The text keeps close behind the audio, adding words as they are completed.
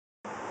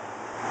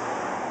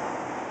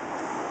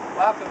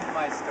Welcome to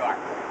my store.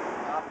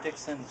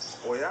 Optics and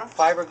yeah?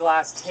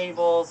 fiberglass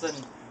tables,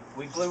 and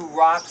we glue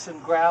rocks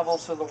and gravel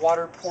so the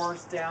water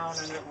pours down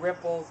and it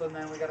ripples, and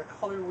then we got a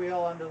color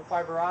wheel under the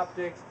fiber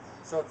optics,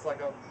 so it's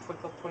like a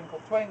twinkle, twinkle,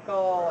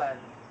 twinkle, Right. and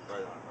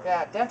Right.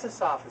 yeah,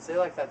 dentist's office, they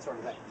like that sort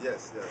of thing.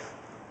 Yes, yes.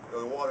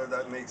 The water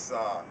that makes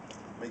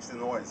the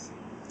noise.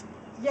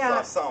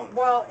 Yeah, Sound.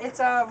 well, it's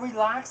a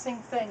relaxing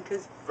thing,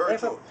 because if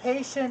true. a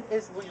patient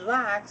is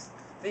relaxed,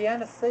 the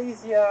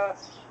anesthesia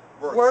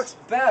works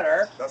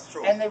better. That's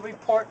true. And they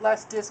report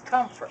less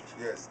discomfort.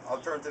 Yes,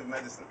 alternative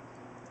medicine.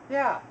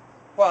 Yeah.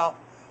 Well,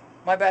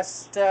 my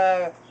best,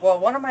 well,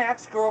 one of my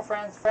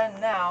ex-girlfriend's friend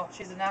now,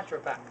 she's a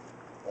naturopath.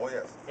 Oh,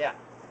 yes. Yeah.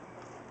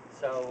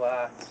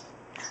 So,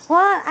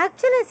 Well,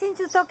 actually, since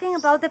you're talking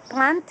about the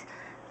plant,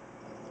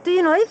 do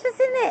you know if there's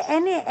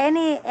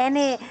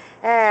any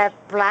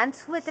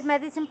plants with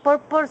medicine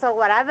purpose or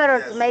whatever,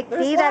 or to make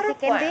tea that it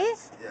can be?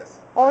 Yes.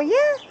 Oh, yeah?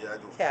 Yeah, I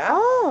do. yeah.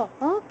 Oh,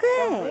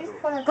 okay. These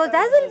plants Because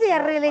that would be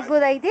a really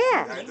good idea.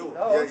 I do.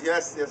 Yeah,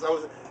 yes, yes.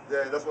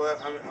 That's what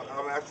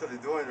I'm actually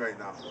doing right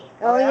now.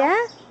 Oh,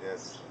 yeah?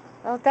 Yes.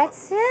 Oh,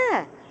 that's,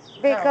 yeah.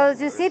 Because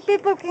you see,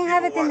 people can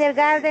have it in their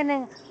garden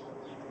and...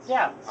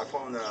 Yeah. I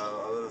found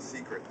a little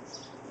secret.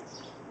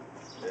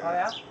 Yeah. Oh,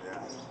 yeah?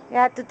 Yeah.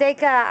 Yeah, to take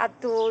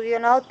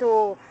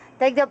to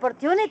take the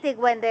opportunity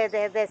when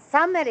the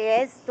summer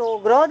is to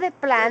grow the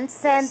plants,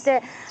 Yes.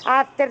 and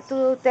after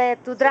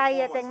to dry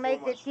it and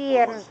make the tea.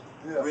 And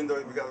we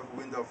got a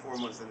window of 4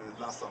 months and it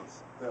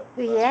blossoms.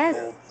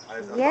 yes,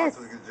 I yes.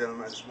 talked to the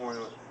gentleman this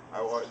morning.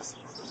 I was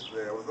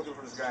looking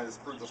for this guy, and the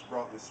spirit just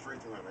brought me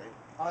straight to him,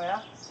 eh? Oh,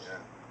 yeah?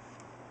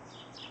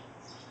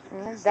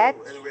 Yeah. That.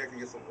 Any way I can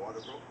get some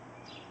water, bro?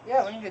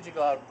 Yeah, we can get you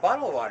a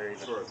bottle of water.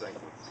 Even. Sure, thank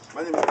you.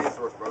 My name is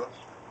Ainsworth, brother.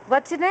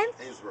 What's your name?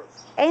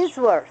 Ainsworth.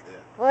 Ainsworth. Yeah.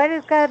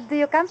 Where do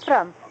you come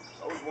from?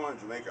 I was born in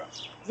Jamaica.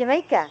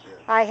 Jamaica. Yeah.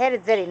 I heard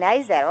it's very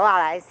nice there. Well,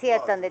 I see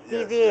it on the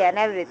TV and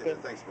everything.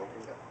 Yeah, thanks, bro.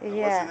 Yeah. What's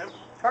your name?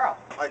 Carl.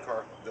 Hi,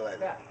 Carl.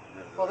 Delighted. Yeah.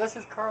 Well, this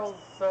is Carl's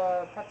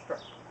pet store.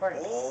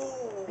 Aquarium.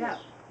 Oh. Yeah.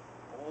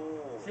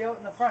 Oh. See out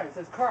in the front, it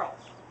says Carls.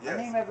 Yes.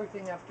 I name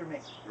everything after me.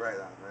 Right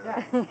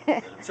on.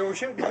 Yeah. So we're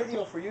shooting a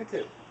video for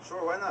YouTube.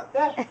 Sure, why not?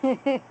 Yeah. We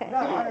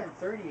got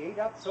 138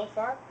 up so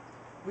far.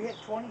 We had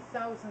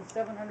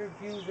 20,700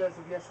 views as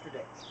of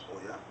yesterday. Oh,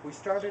 yeah? We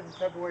started in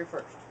February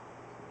 1st.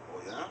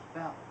 Oh, yeah?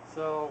 Yeah.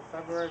 So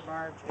February,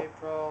 March,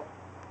 April.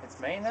 It's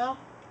May now?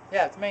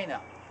 Yeah, it's May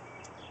now.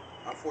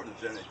 I'm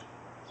photogenic.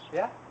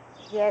 Yeah?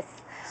 Yes.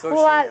 So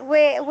Well, you're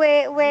way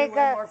we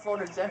more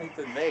photogenic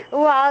than me.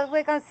 well,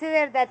 we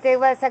consider that it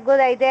was a good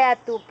idea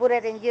to put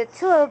it in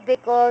YouTube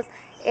because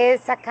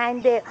it's a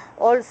kind of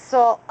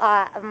also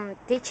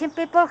teaching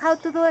people how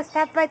to do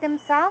stuff by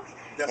themselves.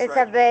 That's it's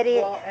right. a very,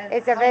 Well, and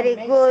it's a how very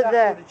to make good.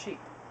 Stuff with a cheap.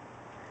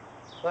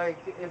 Like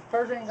if a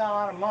person ain't got a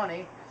lot of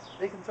money,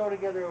 they can throw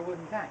together a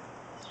wooden tank.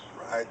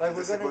 Right. Like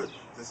This is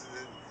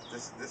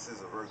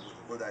a very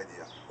good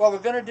idea. Well, we're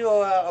gonna do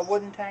a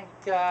wooden tank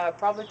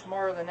probably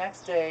tomorrow or the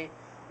next day,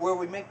 where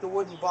we make the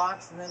wooden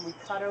box and then we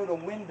cut out a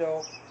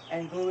window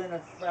and glue in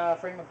a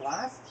frame of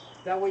glass.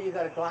 That way you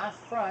got a glass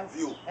front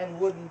and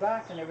wooden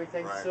back and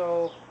everything. Right.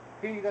 So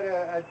here you got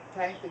a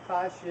tank that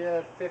costs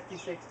you 50,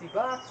 60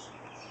 bucks,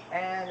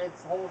 and it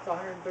holds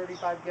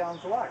 135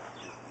 gallons of water.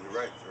 You're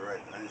right,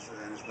 and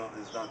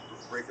it's not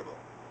breakable.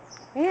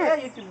 Yeah,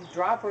 Yes. you can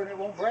drop her and it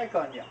won't break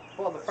on you.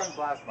 Well, the front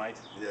glass might.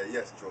 Yeah,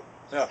 yes, true.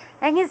 Yeah.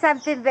 And it's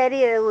something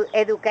very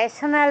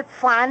educational,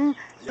 fun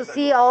to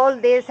see all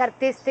these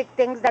artistic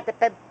things that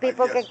the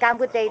people can come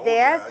with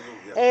ideas.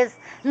 It's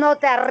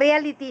not a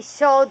reality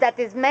show that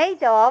is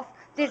made of.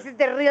 This is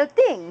the real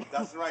thing.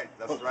 That's right.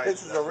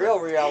 This is a real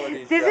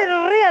reality show. This is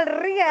a real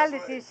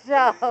reality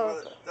show.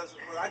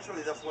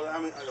 Actually, that's what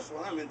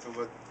I'm into.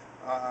 But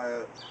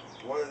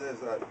what it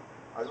is,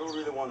 I don't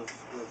really want to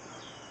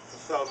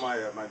sell my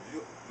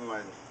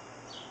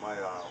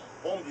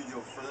home video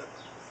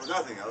for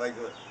nothing. I like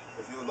to,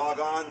 if you log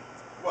on,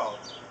 well,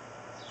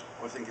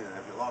 I was thinking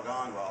if you log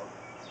on, well.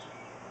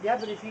 Yeah,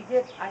 but if you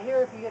get, I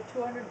hear if you get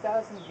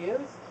 200,000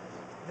 views,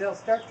 they'll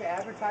start to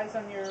advertise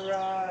on your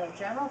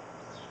channel,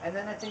 and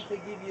then I think they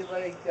give you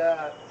like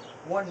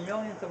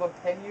 1/1,000,000th of a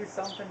penny or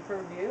something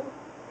per view.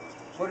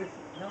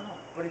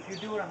 But if you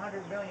do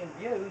 100 million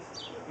views,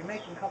 you're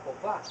making a couple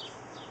bucks.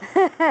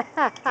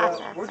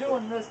 So we're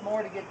doing this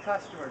more to get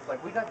customers.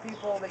 Like we got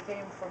people that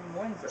came from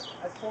Windsor.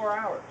 That's 4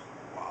 hours.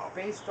 Wow.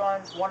 Based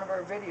on one of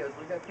our videos.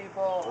 We got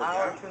people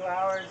hour, 2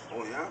 hours.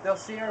 Oh yeah? They'll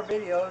see our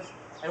videos,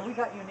 and we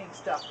got unique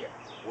stuff here.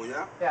 Oh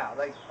yeah? Yeah,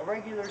 like a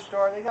regular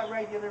store, they got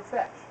regular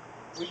fish.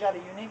 We got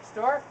a unique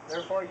store,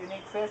 therefore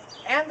unique fish,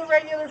 and the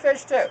regular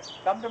fish too.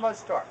 Come to my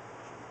store.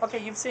 Okay,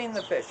 you've seen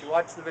the fish, you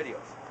watch the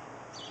videos.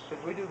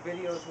 Because we do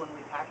videos when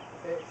we pack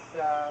the fish,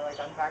 like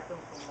unpack them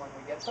from when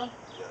we get them.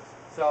 Yes.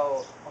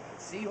 So,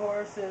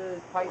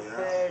 seahorses,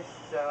 pipefish,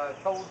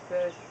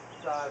 toadfish,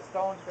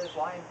 stonefish,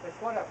 lionfish,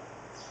 whatever.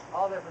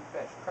 All different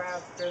fish.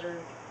 Crabs,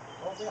 critters,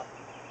 whole deal.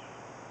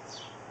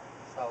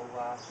 So,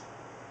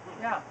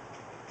 yeah,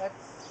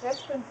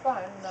 that's been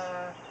fun.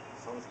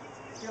 Sounds good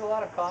to me. We get a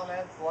lot of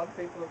comments. A lot of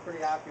people are pretty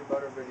happy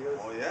about our videos.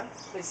 Oh yeah?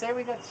 They say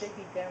we got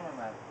shaky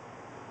cameraman.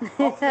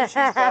 Hopefully she's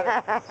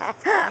better.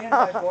 Me and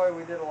my boy,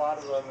 we did a lot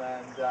of them,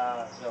 and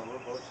no, we're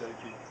both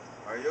shaky.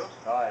 Are you?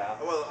 Oh yeah.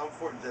 Well, I'm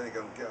photogenic.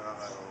 I'm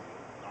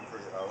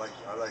pretty. I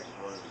like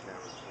running the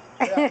cameras.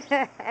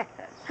 Yeah.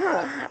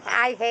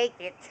 I hate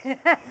it. You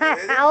hate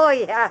it? Oh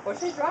yeah. Well,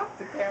 she dropped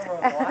the camera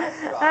on the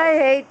last shot. I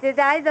hate it.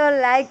 I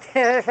don't like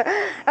it.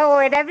 Oh,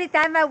 and every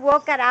time I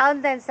walk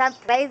around in some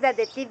place that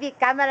the TV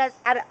cameras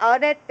are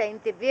on it to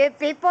interview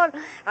people,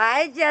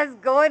 I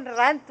just go and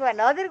run to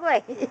another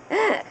way.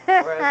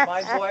 Whereas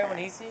my boy, when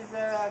he sees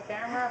the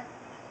camera,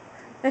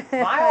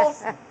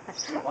 smiles,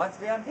 wants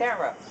to be on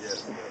camera.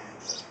 Yes.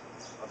 Yes.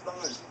 As long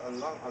as you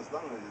know,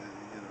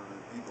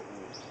 the people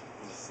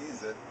who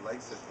sees it,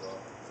 likes it,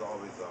 it's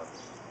always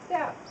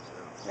Yeah.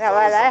 Yeah,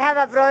 well, I have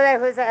a brother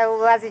who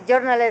was a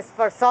journalist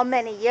for so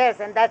many years,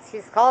 and that's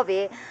his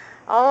hobby.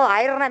 Oh,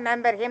 I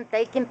remember him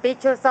taking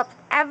pictures of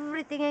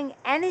everything and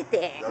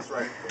anything. That's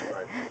right. That's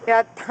right. That's right. There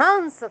are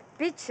tons of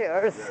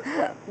pictures.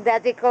 Yes.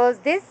 That because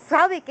this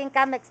hobby can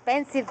come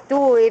expensive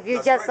too if you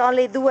That's just right.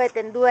 only do it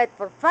and do it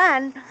for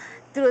fun.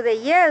 Through the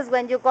years,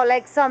 when you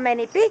collect so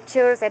many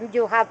pictures and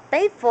you have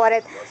paid for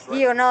it, That's right.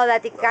 you know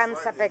that it That's comes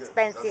right. an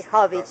expensive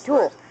hobby That's too.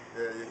 Right.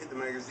 Yeah, you hit the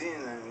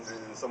magazine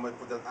and somebody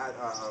put an ad,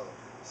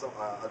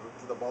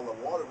 put a bottle of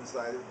water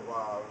beside it,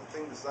 a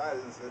thing beside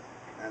it,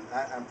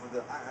 and put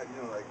the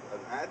you know, like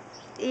an ad.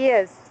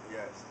 Yes.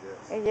 Yes. Yes.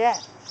 Yeah.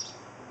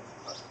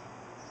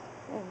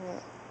 Mhm.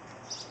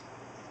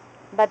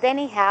 But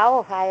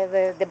anyhow,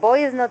 the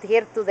boy is not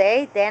here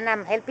today. Then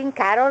I'm helping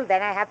Carol.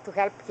 Then I have to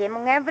help him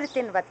on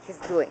everything what he's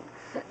doing.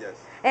 Yes.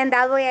 And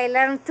that way I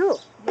learn too.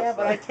 Yeah,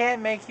 but I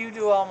can't make you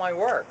do all my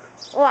work.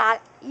 Well,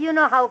 you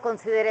know how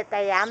considerate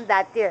I am.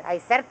 That I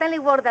certainly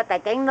work that I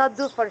cannot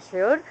do for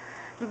sure,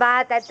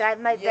 but I try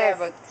my best. Yeah,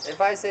 but if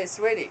I say,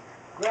 sweetie,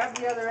 grab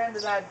the other end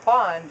of that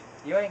pond,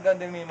 you ain't gonna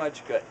do me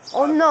much good.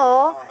 Oh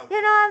no,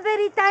 you know I'm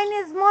very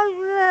tiny, small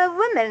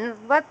woman.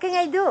 What can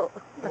I do?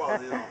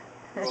 Well, you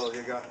know,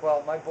 you got.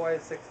 Well, my boy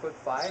is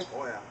 6'5".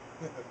 Oh yeah.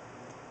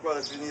 Well,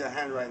 if you need a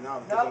hand right now,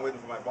 because No. I'm waiting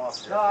for my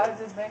boss here. No, I was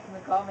just making the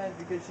comment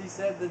because she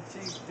said that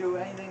she'd do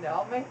anything to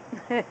help me.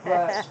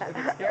 But if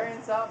it's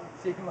carrying something,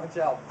 she can much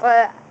help.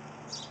 Well,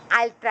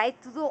 I'll try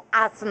to do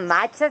as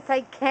much as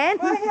I can.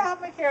 Well, yeah,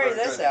 help me carry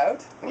Very this good.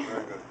 out. Very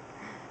good.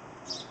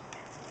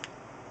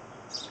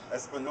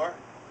 Espanol?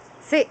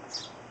 Sí,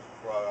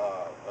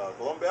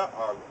 Colombia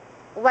or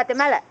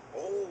Guatemala.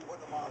 oh,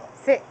 Guatemala.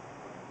 Sí.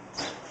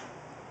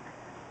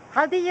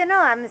 How do you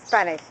know I'm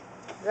Spanish?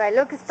 Do I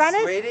look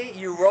Spanish? Sweetie,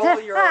 you roll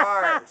your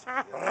R's.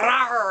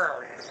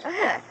 Rawr.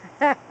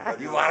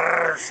 You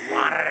are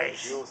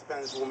Spanish. You know,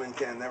 Spanish women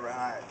can never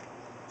hide.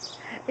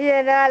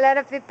 You know, a lot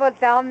of people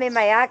tell me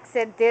my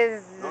accent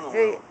is No.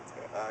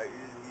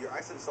 Your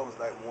accent sounds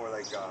like more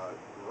like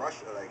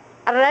Russia, like.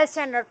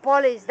 Russian or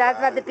Polish. That's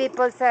what the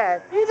people say.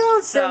 You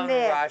don't To sound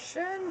me.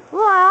 Russian.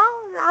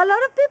 Well, a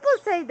lot of people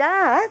say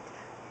that.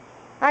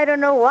 I don't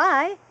know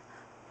why.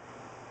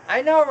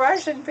 I know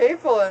Russian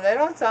people and they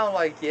don't sound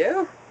like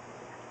you.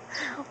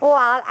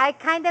 Well, I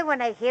kind of,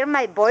 when I hear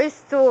my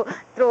voice through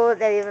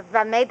if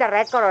I made a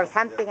record or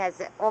something, I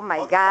say, oh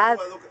my God.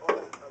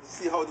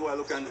 See how do I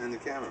look in the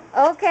camera?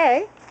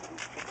 Okay.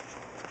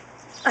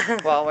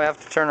 Well, we have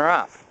to turn her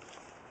off.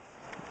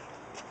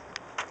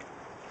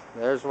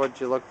 There's what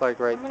you look like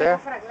right there.